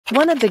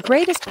One of the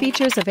greatest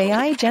features of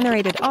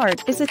AI-generated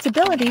art is its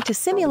ability to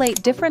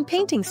simulate different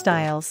painting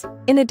styles.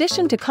 In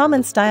addition to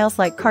common styles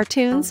like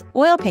cartoons,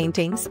 oil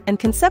paintings, and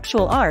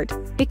conceptual art,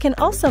 it can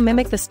also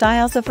mimic the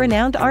styles of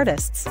renowned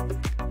artists.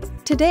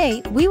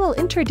 Today, we will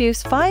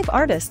introduce 5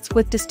 artists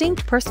with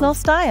distinct personal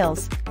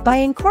styles. By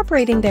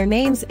incorporating their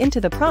names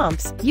into the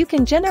prompts, you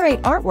can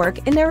generate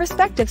artwork in their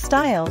respective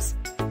styles.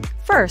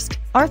 First,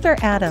 Arthur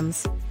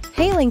Adams.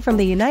 Hailing from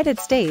the United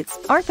States,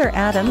 Arthur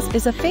Adams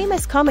is a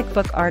famous comic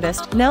book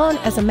artist known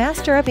as a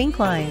master of ink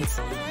lines.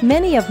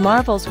 Many of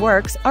Marvel's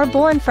works are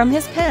born from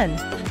his pen.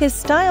 His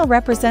style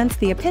represents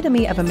the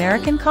epitome of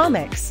American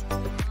comics.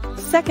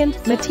 Second,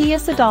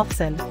 Mattias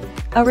Adolfsson.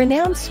 A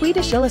renowned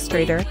Swedish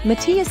illustrator,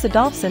 Mattias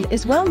Adolfsson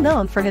is well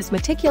known for his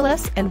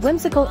meticulous and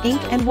whimsical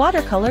ink and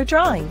watercolor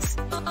drawings.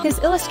 His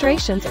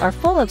illustrations are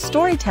full of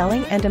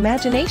storytelling and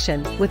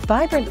imagination, with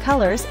vibrant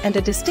colors and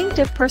a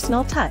distinctive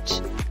personal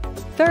touch.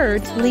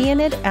 Third,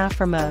 Leonid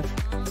Afremov.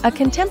 A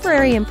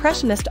contemporary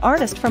impressionist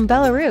artist from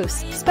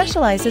Belarus,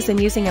 specializes in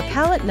using a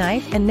palette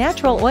knife and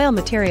natural oil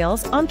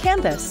materials on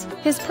canvas.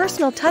 His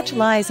personal touch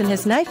lies in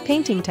his knife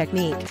painting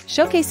technique,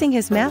 showcasing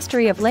his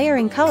mastery of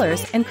layering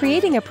colors and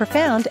creating a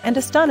profound and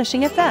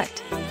astonishing effect.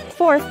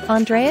 Fourth,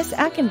 Andreas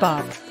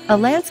Achenbach. A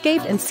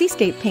landscape and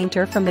seascape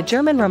painter from the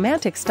German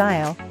Romantic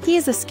style, he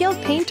is a skilled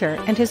painter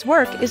and his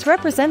work is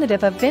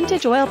representative of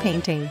vintage oil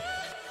painting.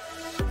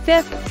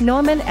 Fifth,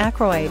 Norman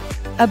Ackroyd.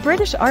 A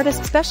British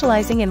artist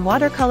specializing in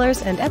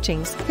watercolors and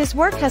etchings, his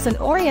work has an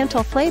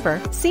oriental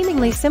flavor,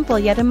 seemingly simple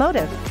yet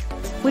emotive.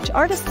 Which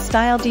artist's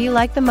style do you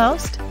like the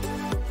most?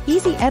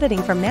 Easy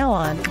editing from now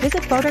on,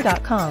 visit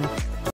Fotor.com.